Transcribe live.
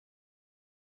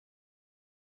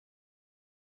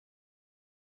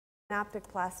synaptic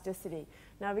plasticity.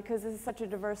 Now, because this is such a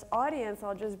diverse audience,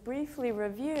 I'll just briefly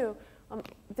review.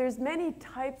 There's many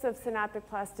types of synaptic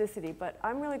plasticity, but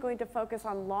I'm really going to focus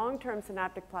on long-term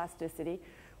synaptic plasticity,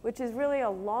 which is really a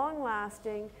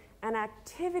long-lasting and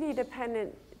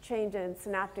activity-dependent change in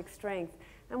synaptic strength.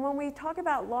 And when we talk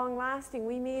about long-lasting,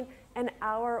 we mean an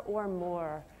hour or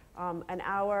more, an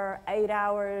hour, 8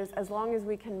 hours, as long as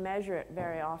we can measure it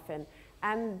very often.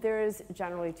 And there's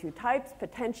generally two types: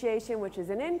 potentiation, which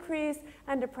is an increase,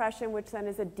 and depression, which then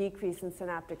is a decrease in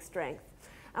synaptic strength.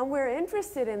 And we're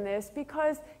interested in this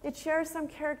because it shares some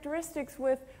characteristics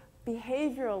with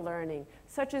behavioral learning,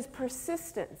 such as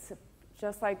persistence,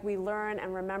 just like we learn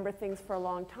and remember things for a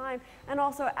long time. And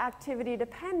also activity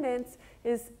dependence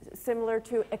is similar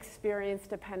to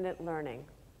experience-dependent learning.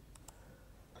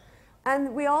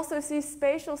 And we also see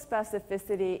spatial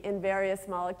specificity in various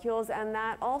molecules, and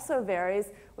that also varies.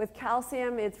 With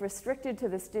calcium, it's restricted to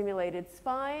the stimulated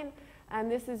spine. And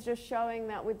this is just showing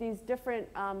that with these different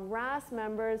RAS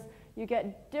members, you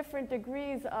get different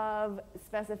degrees of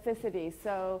specificity.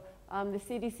 So the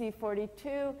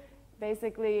CDC42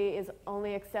 basically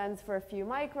only extends for a few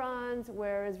microns,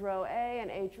 whereas Rho A and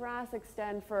HRAS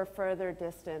extend for a further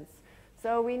distance.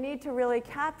 So we need to really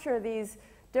capture these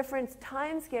different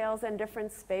time scales and different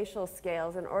spatial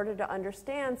scales in order to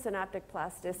understand synaptic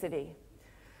plasticity.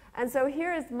 And so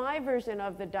here is my version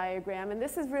of the diagram, and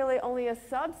this is really only a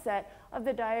subset of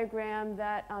the diagram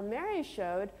that Mary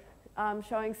showed,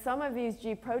 showing some of these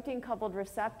G protein coupled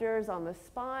receptors on the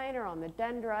spine or on the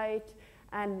dendrite,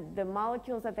 and the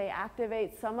molecules that they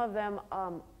activate. Some of them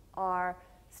are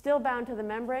still bound to the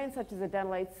membrane, such as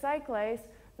adenylate cyclase,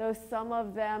 though some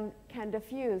of them can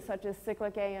diffuse, such as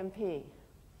cyclic AMP.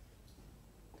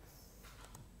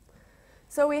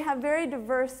 So we have very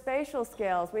diverse spatial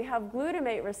scales. We have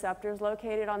glutamate receptors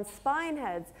located on spine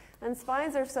heads. And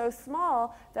spines are so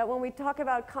small that when we talk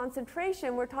about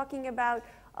concentration, we're talking about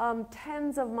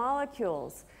tens of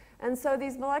molecules. And so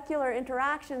these molecular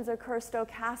interactions occur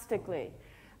stochastically.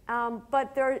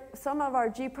 But some of our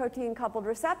G protein coupled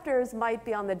receptors might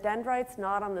be on the dendrites,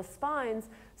 not on the spines.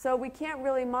 So we can't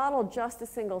really model just a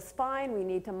single spine. We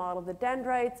need to model the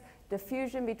dendrites,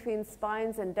 diffusion between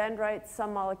spines and dendrites.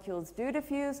 Some molecules do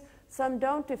diffuse, some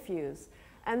don't diffuse.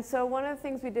 And so one of the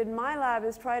things we did in my lab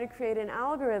is try to create an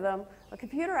algorithm, a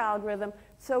computer algorithm,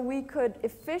 so we could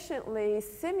efficiently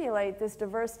simulate this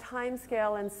diverse time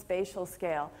scale and spatial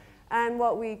scale. And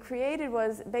what we created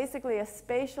was basically a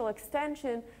spatial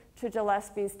extension to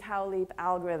Gillespie's tau leap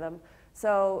algorithm.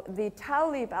 So the tau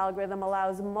leap algorithm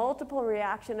allows multiple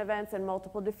reaction events and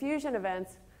multiple diffusion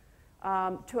events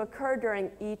to occur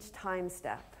during each time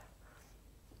step.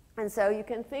 And so you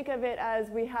can think of it as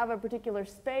we have a particular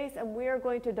space, and we are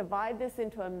going to divide this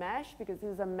into a mesh because this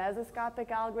is a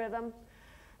mesoscopic algorithm.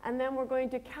 And then we're going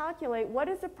to calculate what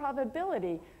is the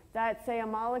probability that, say, a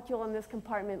molecule in this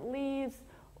compartment leaves,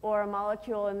 or a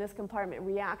molecule in this compartment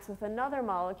reacts with another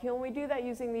molecule. And we do that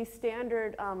using these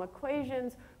standard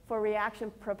equations for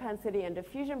reaction propensity and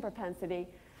diffusion propensity.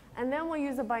 And then we'll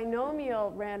use a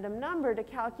binomial random number to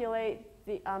calculate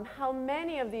how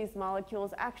many of these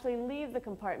molecules actually leave the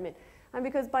compartment. And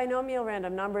because binomial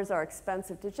random numbers are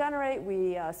expensive to generate,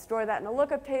 we store that in a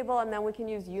lookup table, and then we can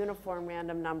use uniform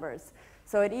random numbers.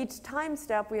 So at each time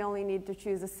step, we only need to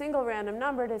choose a single random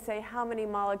number to say how many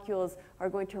molecules are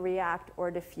going to react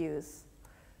or diffuse.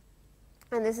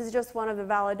 And this is just one of the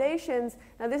validations.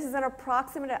 Now, this is an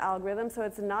approximate algorithm, so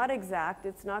it's not exact.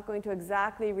 It's not going to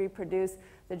exactly reproduce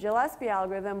the Gillespie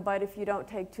algorithm, but if you don't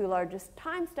take too large a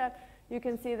time step, you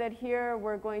can see that here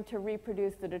we're going to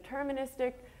reproduce the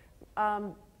deterministic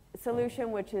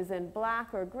solution, which is in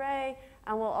black or gray,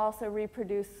 and we'll also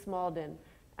reproduce Smalden.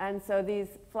 And so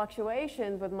these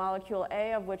fluctuations with molecule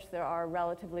A, of which there are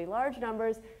relatively large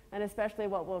numbers, and especially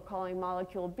what we're calling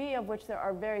molecule B, of which there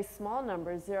are very small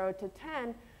numbers, 0 to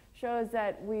 10, shows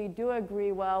that we do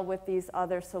agree well with these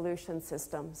other solution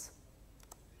systems.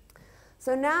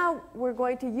 So now we're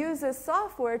going to use this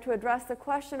software to address the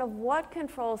question of what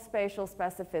controls spatial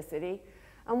specificity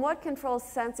and what controls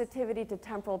sensitivity to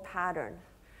temporal pattern.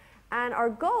 And our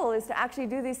goal is to actually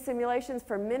do these simulations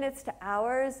for minutes to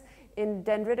hours in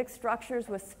dendritic structures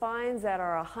with spines that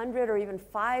are 100 or even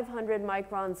 500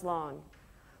 microns long.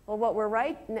 Well, what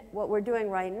we're doing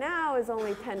right now is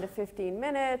only 10 to 15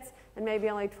 minutes and maybe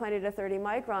only 20 to 30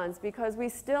 microns, because we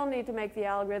still need to make the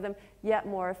algorithm yet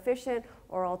more efficient,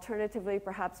 or alternatively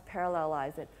perhaps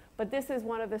parallelize it. But this is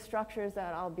one of the structures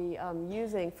that I'll be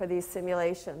using for these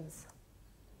simulations.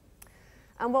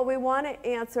 And what we want to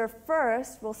answer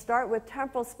first, we'll start with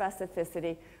temporal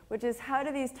specificity, which is how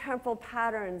do these temporal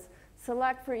patterns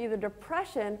select for either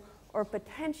depression or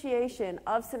potentiation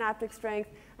of synaptic strength.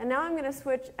 And now I'm going to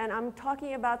switch, and I'm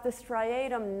talking about the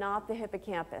striatum, not the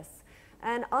hippocampus.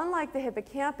 And unlike the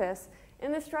hippocampus,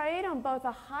 in the striatum, both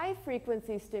a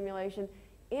high-frequency stimulation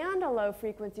and a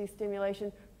low-frequency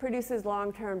stimulation produces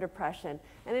long-term depression.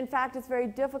 And in fact, it's very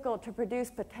difficult to produce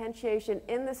potentiation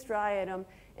in the striatum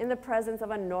in the presence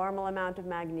of a normal amount of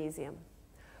magnesium.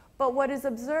 But what is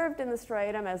observed in the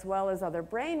striatum, as well as other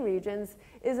brain regions,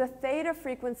 is a theta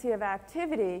frequency of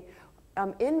activity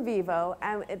in vivo,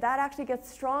 and that actually gets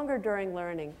stronger during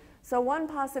learning. So one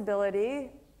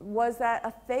possibility was that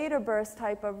a theta burst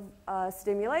type of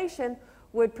stimulation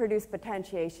would produce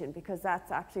potentiation, because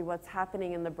that's actually what's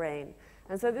happening in the brain.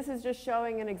 And so this is just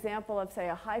showing an example of, say,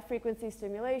 a high-frequency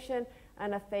stimulation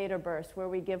and a theta burst, where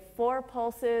we give 4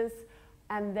 pulses,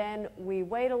 and then we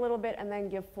wait a little bit, and then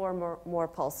give 4 more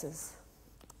pulses.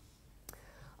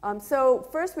 So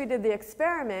first we did the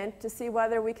experiment to see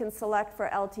whether we can select for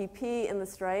LTP in the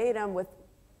striatum with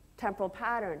temporal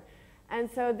pattern. And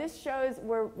so this shows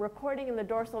we're recording in the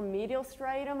dorsal medial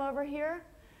striatum over here.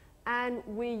 And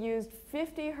we used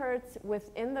 50 hertz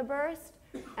within the burst.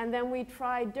 And then we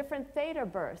tried different theta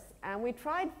bursts. And we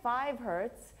tried 5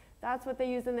 hertz. That's what they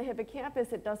use in the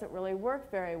hippocampus. It doesn't really work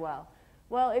very well.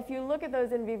 Well, if you look at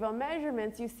those in vivo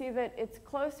measurements, you see that it's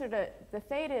closer to, the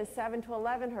theta is 7 to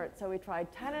 11 hertz. So we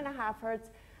tried 10.5 hertz,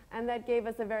 and that gave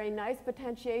us a very nice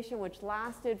potentiation, which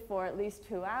lasted for at least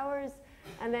 2 hours.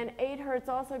 And then 8 hertz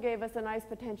also gave us a nice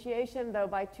potentiation, though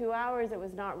by 2 hours it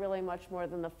was not really much more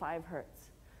than the 5 hertz.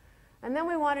 And then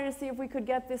we wanted to see if we could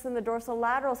get this in the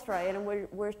dorsolateral striatum,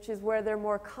 which is where they're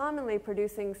more commonly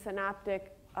producing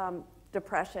synaptic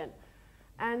depression.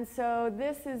 And so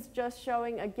this is just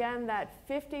showing, again, that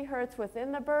 50 hertz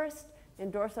within the burst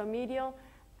in dorsomedial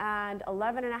and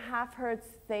 11.5 hertz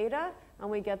theta, and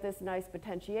we get this nice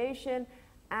potentiation.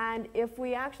 And if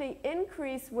we actually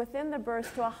increase within the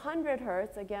burst to 100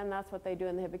 hertz, again, that's what they do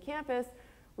in the hippocampus,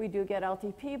 we do get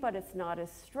LTP, but it's not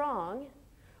as strong.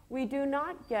 We do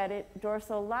not get it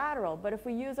dorsolateral, but if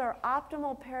we use our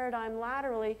optimal paradigm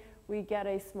laterally, we get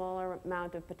a smaller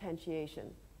amount of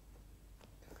potentiation.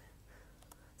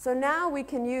 So now we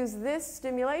can use this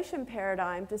stimulation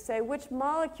paradigm to say which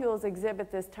molecules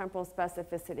exhibit this temporal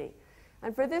specificity.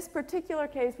 And for this particular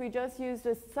case, we just used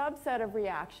a subset of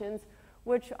reactions,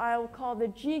 which I'll call the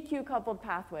GQ-coupled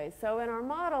pathways. So in our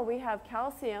model, we have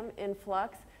calcium in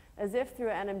flux, as if through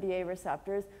NMDA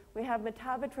receptors. We have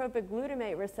metabotropic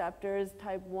glutamate receptors,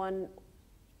 type 1,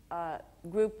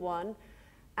 group 1.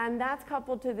 And that's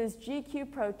coupled to this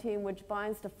GQ protein, which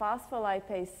binds to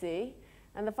phospholipase C.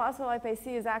 And the phospholipase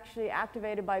C is actually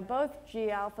activated by both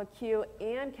G-alpha Q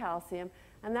and calcium.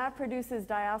 And that produces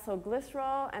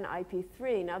diacylglycerol and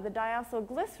IP3. Now, the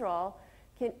diacylglycerol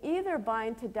can either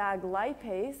bind to DAG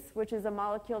lipase, which is a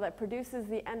molecule that produces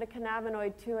the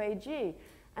endocannabinoid 2-AG.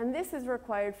 And this is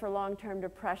required for long-term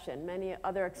depression. Many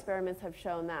other experiments have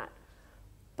shown that.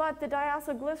 But the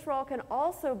diacylglycerol can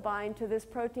also bind to this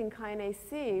protein kinase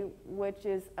C, which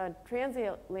is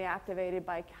transiently activated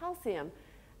by calcium.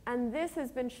 And this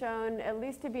has been shown at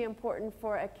least to be important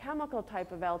for a chemical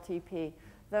type of LTP,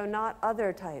 though not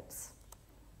other types.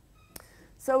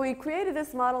 So we created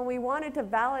this model, and we wanted to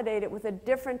validate it with a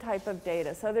different type of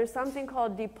data. So there's something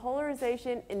called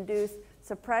depolarization-induced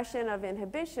suppression of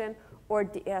inhibition, or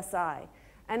DSI.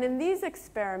 And in these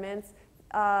experiments,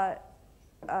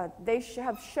 they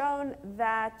have shown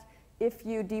that if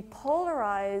you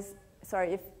depolarize,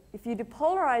 if you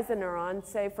depolarize a neuron,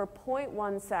 say for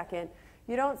 0.1 second,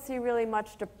 you don't see really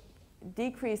much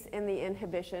decrease in the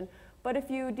inhibition. But if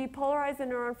you depolarize a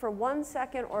neuron for 1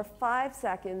 second or 5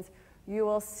 seconds, you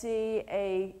will see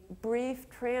a brief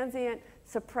transient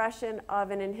suppression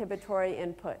of an inhibitory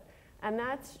input. And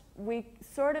that's, we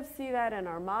sort of see that in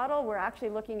our model. We're actually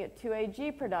looking at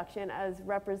 2-AG production as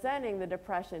representing the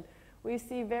depression. We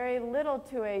see very little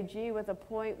 2-AG with a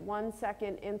 0.1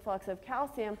 second influx of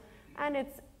calcium, and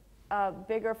it's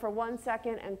bigger for 1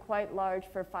 second and quite large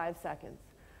for 5 seconds.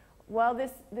 Well,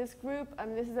 this group,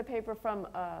 this is a paper from,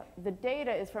 the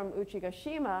data is from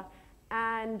Uchigashima,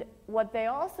 and what they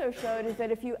also showed is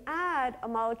that if you add a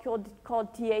molecule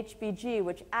called THBG,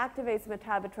 which activates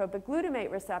metabotropic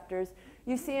glutamate receptors,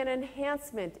 you see an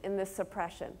enhancement in this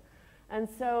suppression. And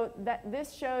so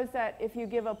this shows that if you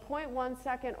give a 0.1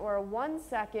 second or a 1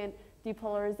 second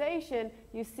depolarization,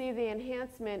 you see the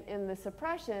enhancement in the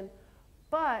suppression.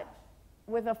 But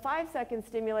with a 5 second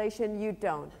stimulation, you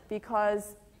don't,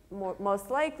 because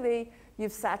most likely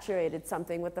you've saturated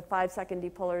something with the 5 second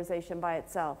depolarization by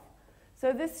itself.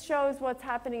 So this shows what's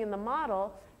happening in the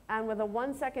model, and with a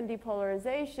 1 second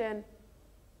depolarization,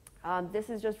 This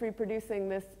is just reproducing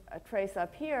this trace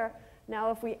up here.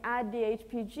 Now, if we add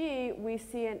DHPG, we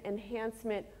see an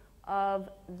enhancement of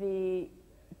the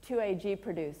 2AG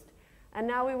produced. And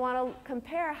now we want to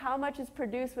compare how much is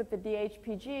produced with the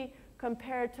DHPG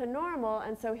compared to normal.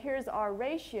 And so here's our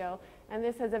ratio. And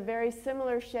this has a very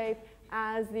similar shape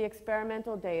as the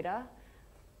experimental data.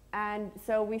 And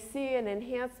so we see an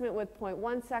enhancement with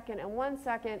 0.1 second and 1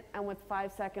 second. And with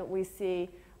 5 second, we see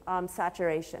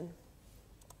saturation.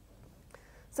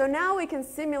 So now we can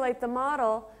simulate the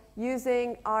model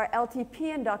using our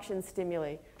LTP induction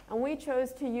stimuli. And we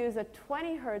chose to use a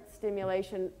 20 hertz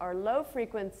stimulation, or low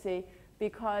frequency,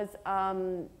 because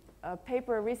a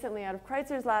paper recently out of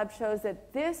Kreitzer's lab shows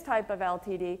that this type of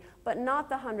LTD, but not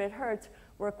the 100 hertz,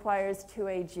 requires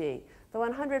 2AG. The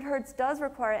 100 hertz does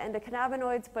require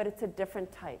endocannabinoids, but it's a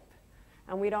different type.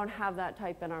 And we don't have that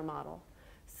type in our model.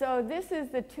 So this is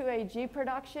the 2AG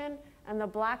production. And the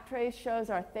black trace shows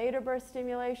our theta burst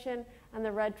stimulation, and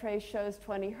the red trace shows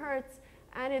 20 hertz.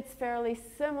 And it's fairly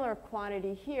similar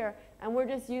quantity here. And we're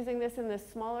just using this in this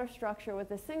smaller structure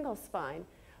with a single spine.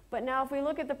 But now if we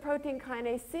look at the protein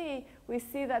kinase C, we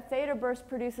see that theta burst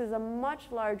produces a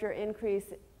much larger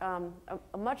increase, a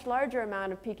much larger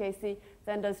amount of PKC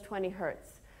than does 20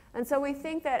 hertz. And so we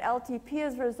think that LTP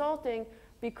is resulting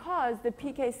because the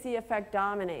PKC effect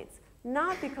dominates,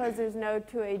 not because there's no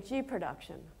 2AG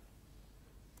production.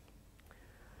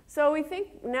 So we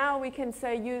think now we can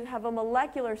say you have a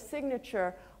molecular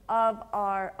signature of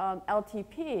our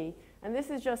LTP. And this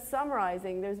is just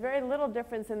summarizing. There's very little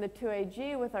difference in the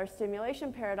 2AG with our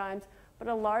stimulation paradigms, but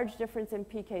a large difference in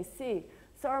PKC.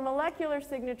 So our molecular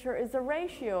signature is a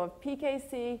ratio of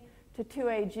PKC to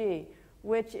 2AG,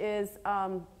 which is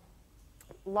much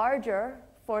larger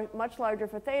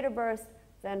for theta burst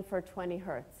than for 20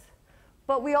 hertz.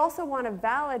 But we also want to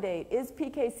validate, is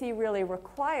PKC really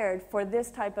required for this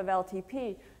type of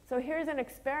LTP? So here's an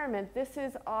experiment. This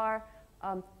is our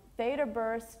theta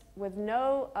burst with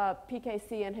no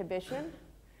PKC inhibition.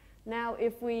 Now,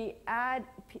 if we add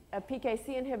a PKC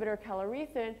inhibitor,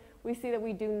 calorethrin, we see that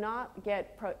we do not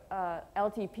get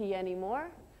LTP anymore.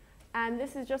 And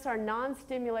this is just our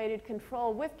non-stimulated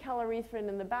control with calorethrin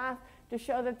in the bath to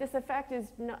show that this effect is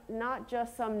not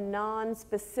just some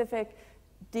non-specific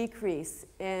decrease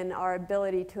in our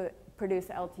ability to produce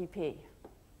LTP.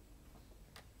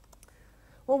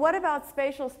 Well, what about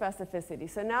spatial specificity?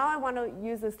 So now I want to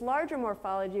use this larger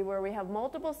morphology where we have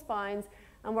multiple spines,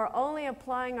 and we're only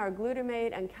applying our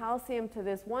glutamate and calcium to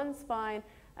this one spine,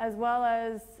 as well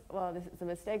as, well, this is a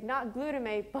mistake, not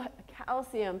glutamate, but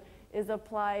calcium is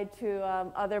applied to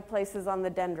other places on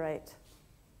the dendrite.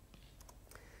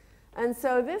 And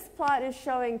so this plot is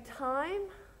showing time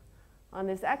on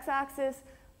this x-axis,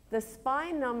 the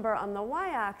spine number on the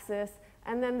y-axis,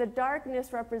 and then the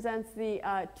darkness represents the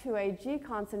 2AG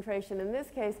concentration in this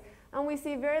case, and we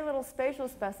see very little spatial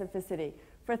specificity.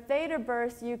 For theta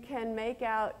burst, you can make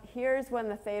out, here's when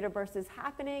the theta burst is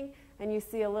happening, and you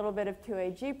see a little bit of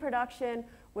 2AG production,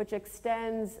 which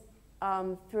extends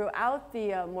throughout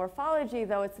the morphology,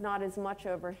 though it's not as much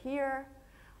over here.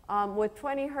 With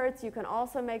 20 hertz, you can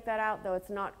also make that out, though it's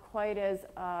not quite as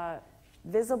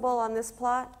visible on this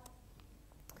plot.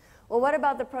 Well, what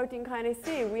about the protein kinase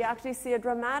C? We actually see a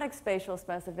dramatic spatial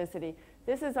specificity.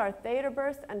 This is our theta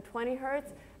burst and 20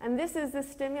 hertz, and this is the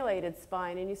stimulated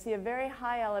spine. And you see a very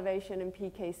high elevation in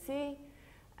PKC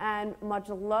and much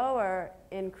lower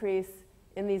increase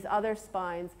in these other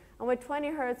spines. And with 20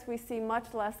 hertz, we see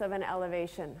much less of an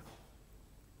elevation.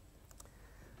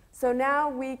 So now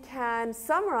we can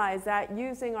summarize that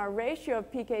using our ratio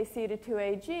of PKC to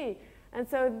 2AG. And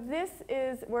so this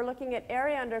is, we're looking at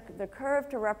area under the curve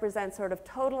to represent sort of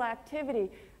total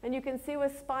activity. And you can see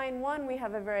with spine 1, we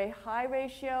have a very high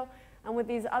ratio. And with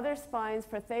these other spines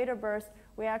for theta burst,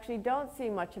 we actually don't see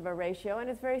much of a ratio. And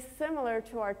it's very similar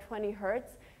to our 20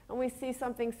 hertz. And we see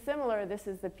something similar, this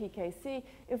is the PKC,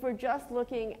 if we're just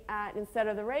looking at, instead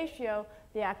of the ratio,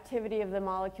 the activity of the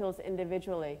molecules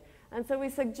individually. And so we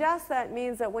suggest that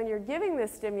means that when you're giving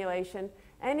this stimulation,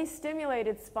 any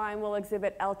stimulated spine will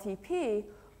exhibit LTP,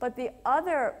 but the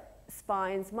other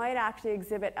spines might actually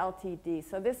exhibit LTD.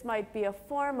 So this might be a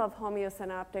form of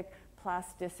homeosynaptic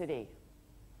plasticity.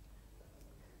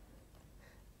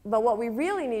 But what we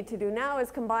really need to do now is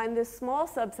combine this small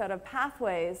subset of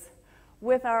pathways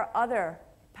with our other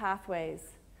pathways,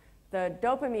 the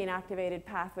dopamine-activated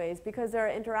pathways, because there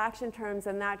are interaction terms,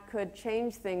 and that could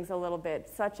change things a little bit,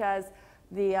 such as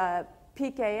the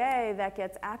pKa that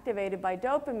gets activated by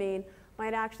dopamine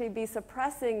might actually be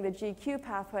suppressing the GQ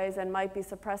pathways and might be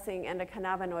suppressing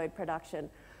endocannabinoid production.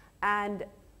 And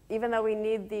even though we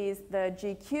need the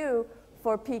GQ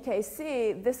for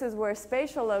PKC, this is where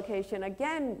spatial location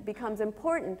again becomes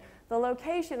important. The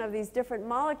location of these different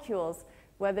molecules,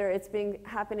 whether it's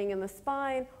happening in the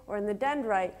spine or in the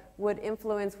dendrite, would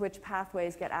influence which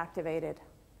pathways get activated.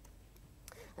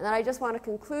 And then I just want to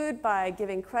conclude by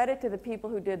giving credit to the people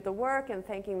who did the work and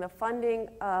thanking the funding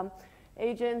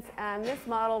agents. And this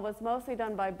model was mostly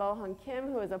done by Bo-Hung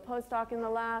Kim, who is a postdoc in the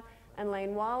lab, and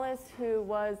Lane Wallace, who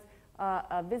was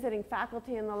a visiting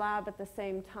faculty in the lab at the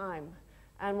same time.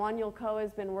 And Wanyul Ko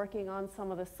has been working on some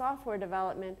of the software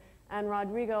development, and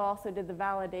Rodrigo also did the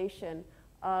validation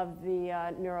of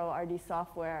the NeuroRD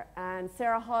software. And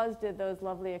Sarah Hawes did those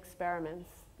lovely experiments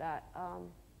that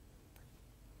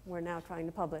we're now trying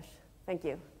to publish. Thank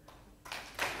you.